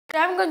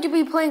I'm going to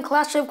be playing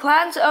Clash of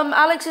Clans.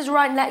 Alex is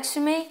right next to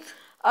me.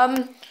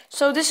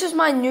 So this is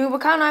my noob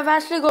account. I've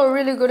actually got a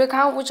really good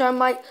account, which I'm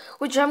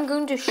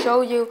going to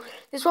show you.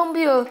 This won't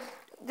be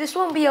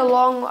a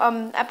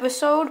long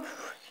episode.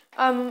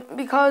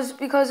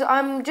 Because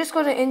I'm just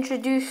going to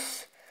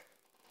introduce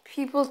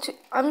people to.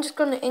 I'm just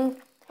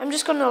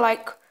gonna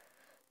like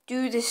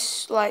do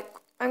this like.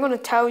 I'm gonna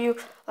tell you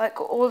like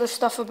all the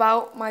stuff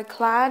about my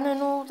clan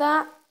and all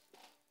that.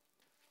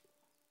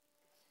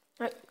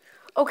 Right.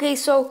 Okay,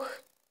 so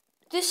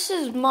this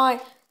is my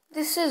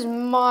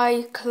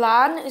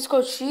clan. It's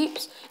called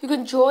SheepZ. You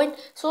can join.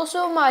 It's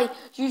also my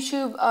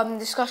YouTube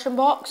discussion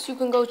box. You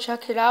can go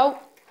check it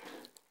out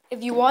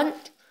if you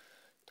want.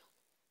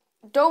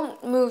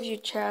 Don't move your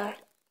chair.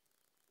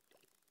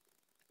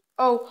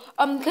 Oh,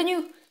 can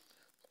you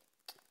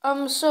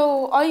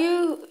so are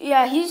you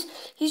yeah, he's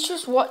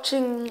just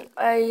watching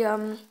a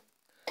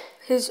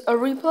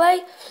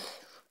replay.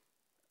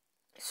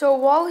 So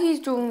while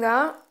he's doing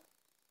that,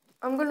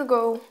 I'm gonna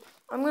go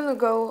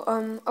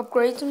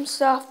upgrade some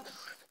stuff.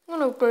 I'm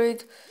gonna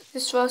upgrade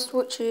this first,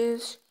 which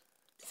is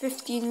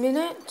 15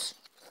 minutes.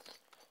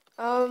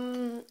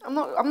 I'm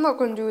not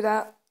gonna do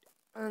that,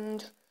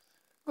 and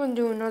I'm gonna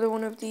do another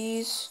one of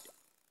these.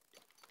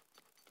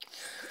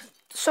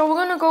 So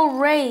we're gonna go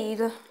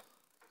raid.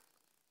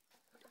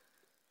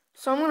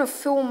 So I'm gonna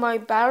fill my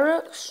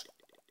barracks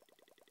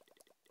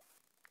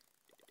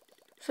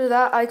so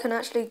that I can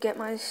actually get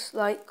my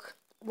like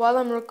while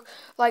I'm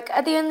like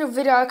at the end of the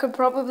video I could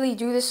probably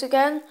do this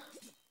again.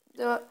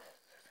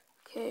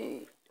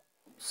 Okay,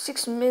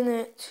 6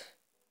 minutes.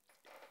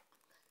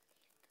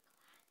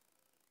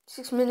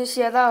 6 minutes,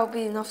 yeah, that'll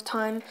be enough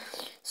time.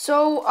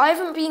 So I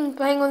haven't been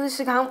playing on this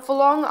account for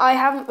long. I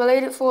haven't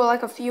played it for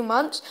like a few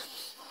months.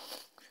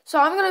 So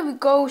I'm gonna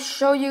go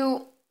show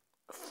you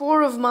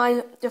 4 of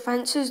my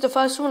defenses. The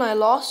first one I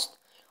lost.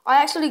 I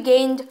actually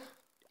gained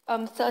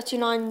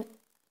 39.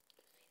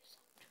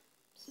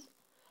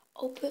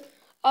 Open.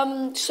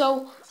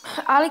 So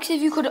Alex,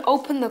 if you could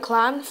open the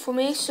clan for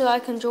me so I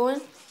can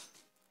join.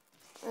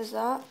 There's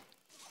that.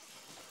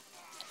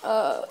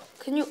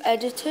 Can you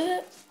edit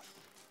it?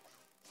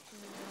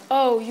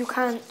 Oh, you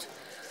can't.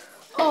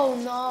 Oh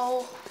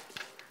no.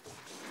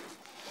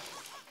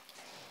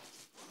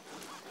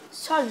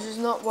 Charge does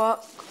not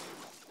work.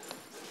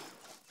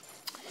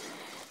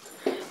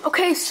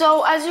 Okay,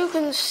 so as you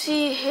can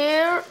see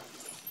here,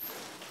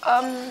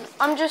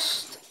 I'm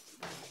just.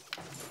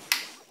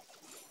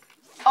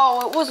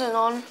 Oh, it wasn't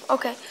on.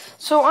 Okay,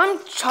 so I'm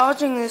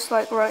charging this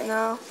like right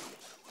now. I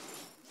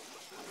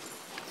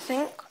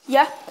think.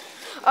 Yeah.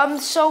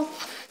 So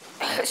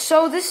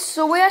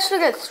we actually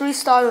get 3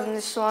 stars on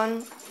this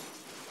one.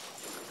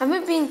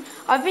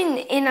 I've been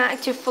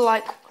inactive for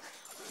like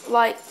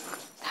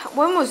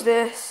when was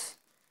this?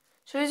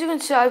 So as you can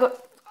see,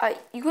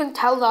 you can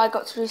tell that I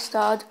got 3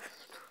 stars.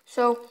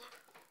 So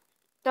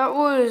that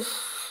was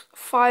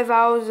 5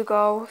 hours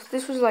ago.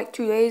 This was like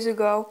 2 days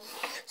ago.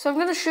 So I'm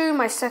gonna show you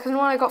my second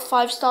one. I got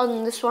 5 stars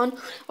on this one.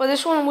 Well,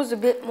 this one was a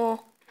bit more.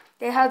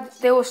 They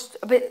were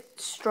a bit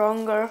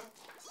stronger.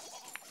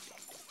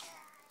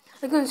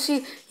 You can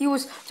see he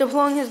was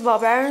deploying his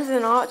barbarians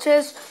and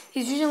archers.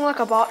 He's using like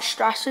a bot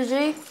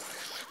strategy,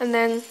 and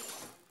then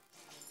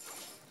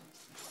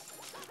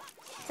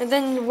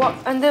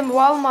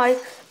while my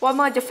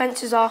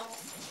defenses are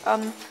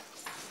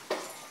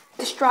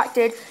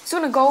distracted, he's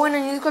gonna go in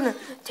and he's gonna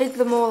take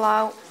them all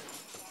out.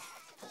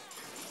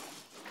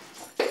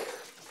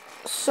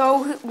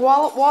 So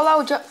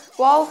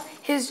while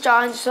his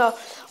giants are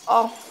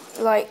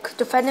like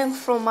defending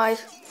from my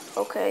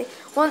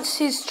once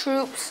his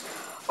troops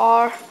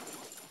are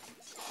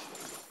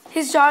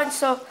his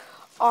giants are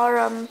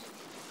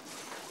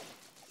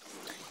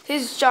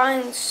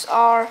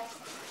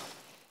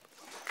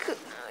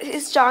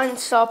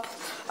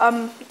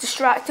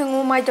distracting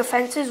all my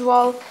defenses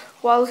while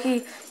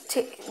he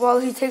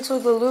takes all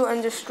the loot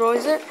and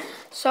destroys it.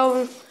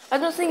 So I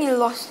don't think he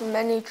lost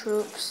many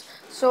troops.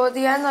 So at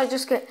the end I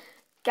just get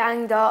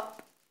ganged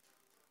up.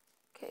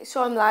 Okay,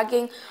 so I'm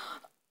lagging.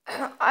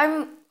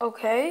 I'm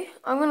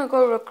gonna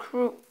go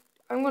recruit.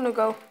 I'm gonna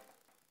go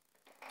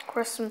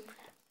request some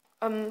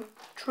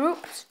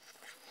troops.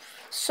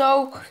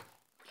 So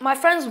my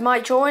friends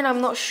might join, I'm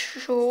not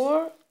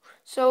sure.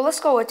 So let's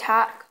go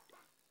attack.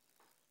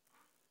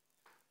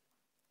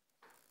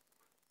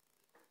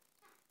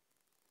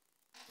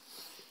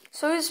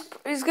 So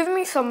he's giving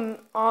me some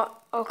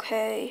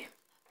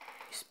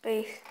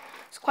space.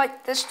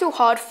 That's too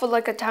hard for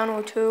like a town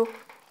or two.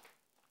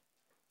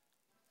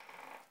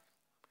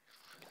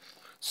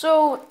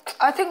 So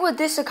I think with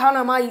this account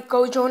I might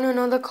go join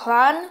another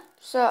clan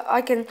so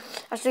I can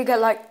actually get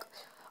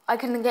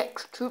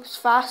troops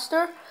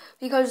faster,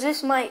 because this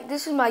is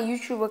my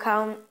YouTube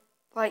account.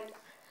 Like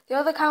the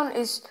other account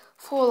is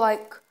for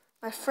like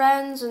my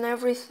friends and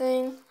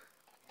everything.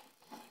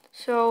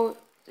 So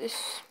this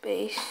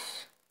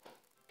space,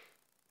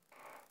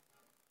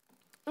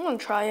 I'm gonna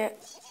try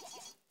it.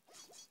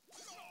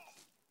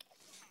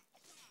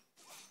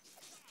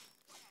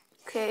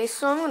 Okay,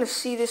 so I'm gonna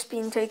see this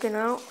being taken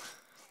out.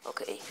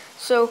 Okay,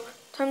 so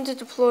time to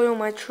deploy all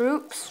my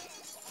troops.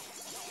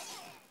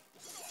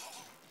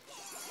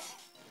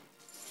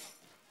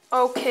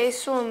 Okay,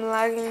 so I'm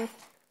lagging.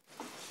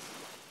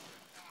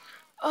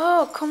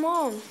 Oh, come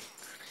on.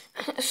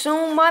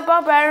 So my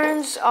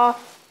barbarians are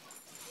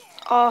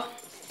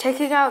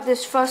taking out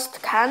this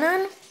first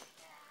cannon.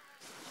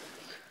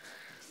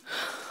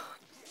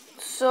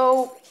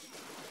 So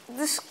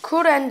this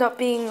could end up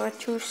being a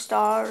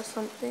 2-star or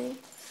something.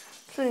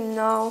 Actually,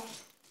 no.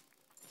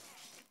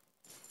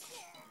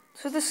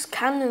 So this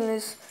cannon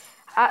is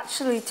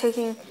actually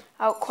taking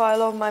out quite a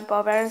lot of my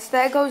barbarians.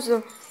 There goes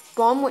the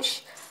bomb,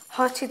 which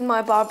hurted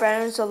my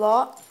barbarians a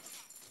lot.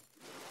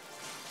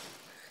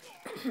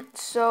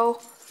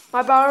 So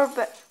my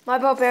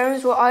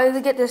barbarians will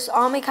either get this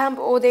army camp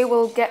or they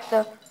will get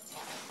the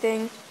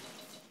thing.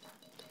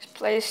 Let's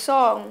play a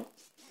song.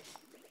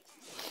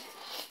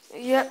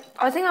 Yep,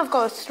 I think I've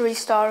got a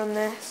 3-star on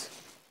this.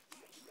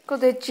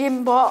 Got the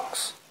gym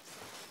box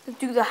to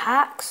do the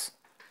hacks.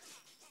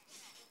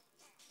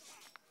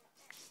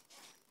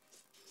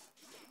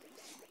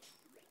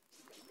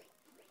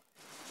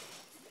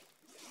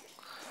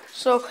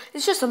 So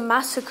it's just a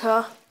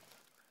massacre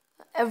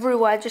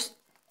everywhere. So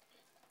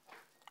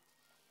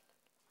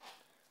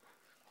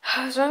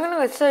I'm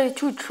gonna get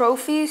 32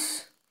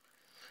 trophies.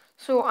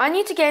 So I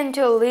need to get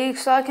into a league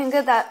so I can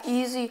get that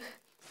easy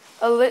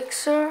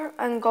elixir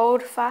and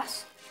gold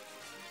fast.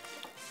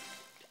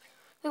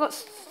 I got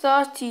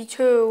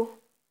 32.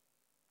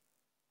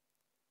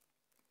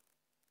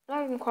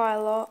 Lagging quite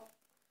a lot.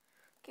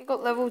 I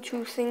got level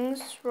 2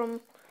 things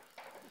from.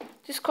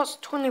 This costs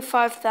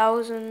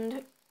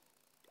 25,000.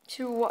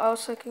 See what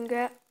else I can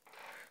get.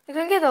 I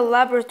can get a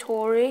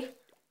laboratory.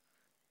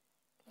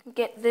 I can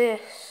get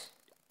this.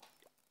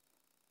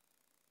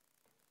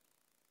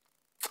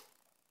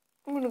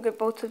 I'm gonna get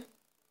both of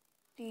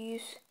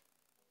these.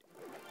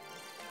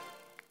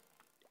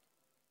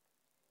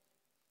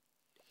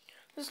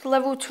 This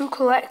level 2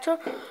 collector.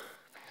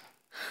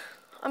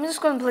 I'm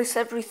just gonna place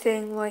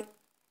everything like.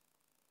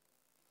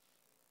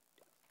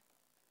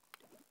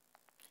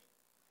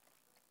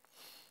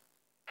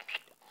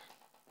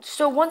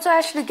 So once I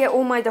actually get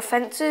all my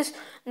defenses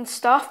and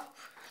stuff,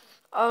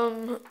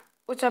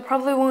 which I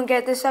probably won't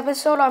get this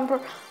episode,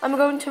 I'm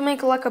going to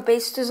make like a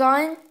base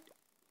design.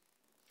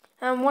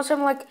 And once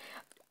I'm like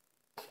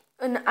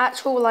an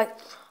actual like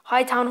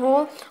high town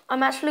hall,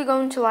 I'm actually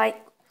going to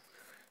like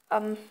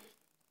I'm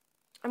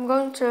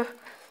going to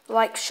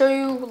like show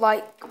you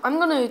like I'm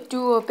gonna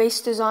do a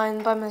base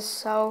design by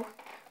myself.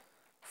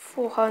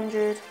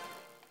 400.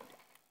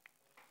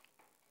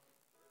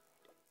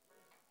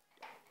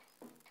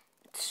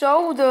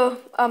 So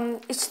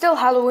it's still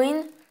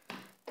Halloween.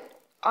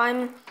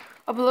 I'm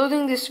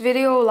uploading this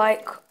video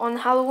like on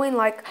Halloween,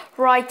 like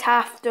right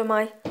after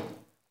my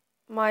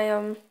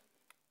on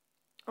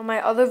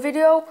my other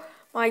video,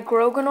 my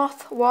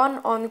Groganoth one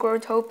on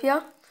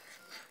Growtopia.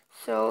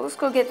 So let's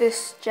go get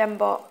this gem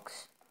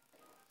box,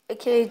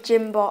 aka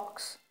gym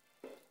box.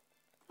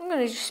 I'm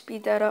gonna just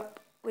speed that up.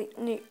 Wait,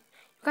 no, you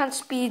can't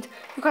speed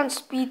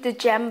the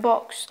gem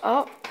box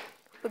up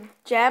with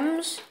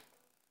gems.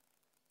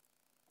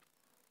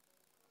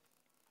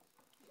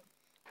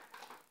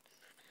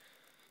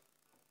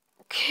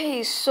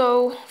 Okay,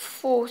 so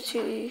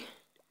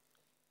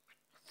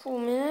 44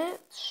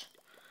 minutes.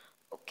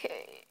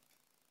 Okay.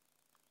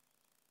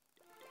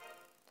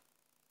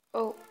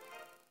 Oh.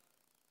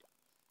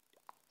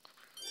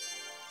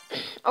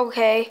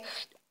 Okay.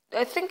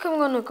 I think I'm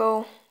gonna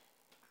go.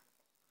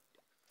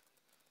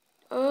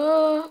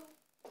 I'm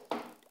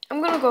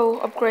gonna go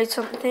upgrade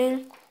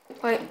something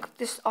like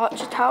this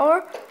arch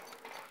tower.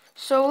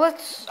 So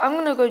I'm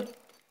gonna go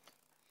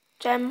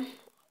gem.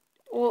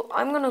 Well,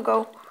 I'm gonna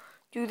go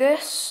do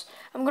this.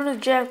 I'm gonna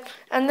gem,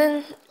 and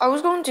then I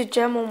was going to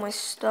gem all my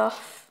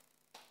stuff.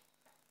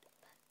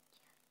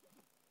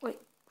 Wait,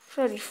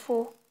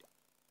 34.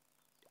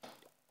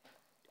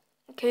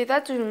 Okay,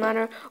 that doesn't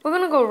matter. We're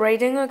gonna go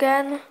raiding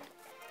again.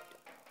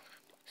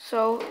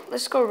 So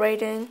let's go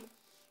raiding.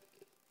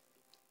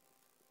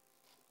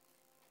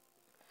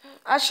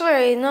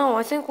 Actually, no,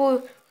 I think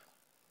we'll.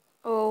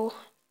 Oh,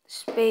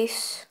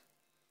 space.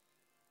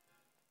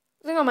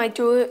 I think I might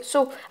do it.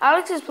 So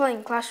Alex is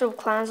playing Clash of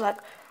Clans like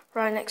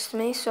right next to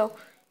me. So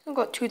I've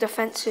got 2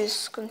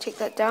 defenses. Gonna take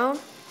that down.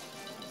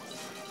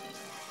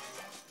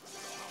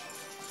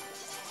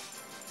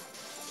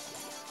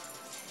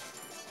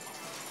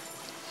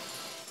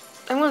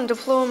 I'm gonna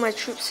deploy my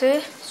troops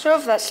here. Sorry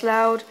if that's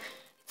loud.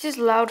 It is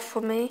loud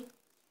for me.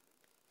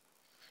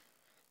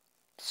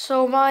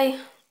 So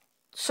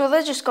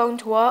they're just going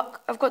to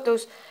work. I've got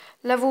those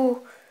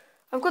level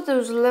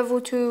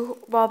 2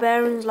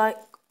 barbarians like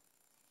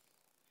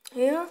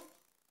here.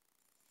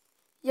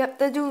 Yep,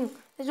 they're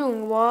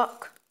doing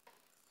work.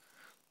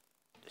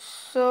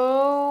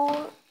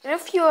 So in a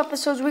few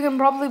episodes we can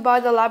probably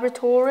buy the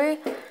laboratory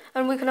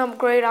and we can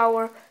upgrade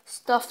our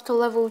stuff to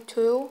level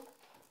 2.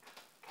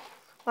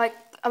 Like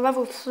a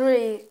level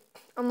 3,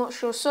 I'm not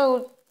sure.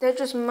 So they're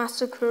just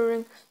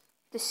massacring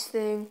this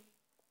thing.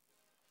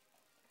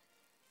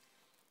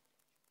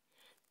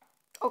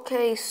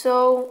 Okay,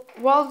 so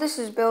while this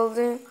is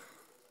building,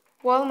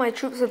 while my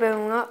troops are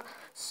building up,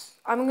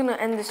 I'm gonna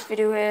end this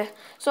video here.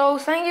 So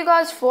thank you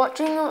guys for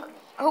watching.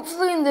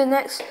 Hopefully in the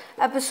next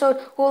episode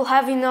we'll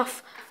have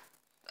enough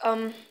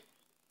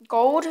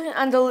gold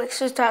and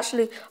elixirs to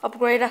actually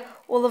upgrade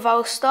all of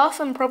our stuff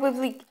and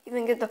probably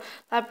even get the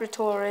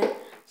laboratory.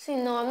 See,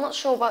 no, I'm not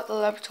sure about the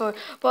laboratory,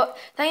 but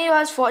thank you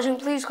guys for watching.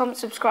 Please comment,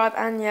 subscribe,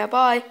 and yeah,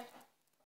 bye.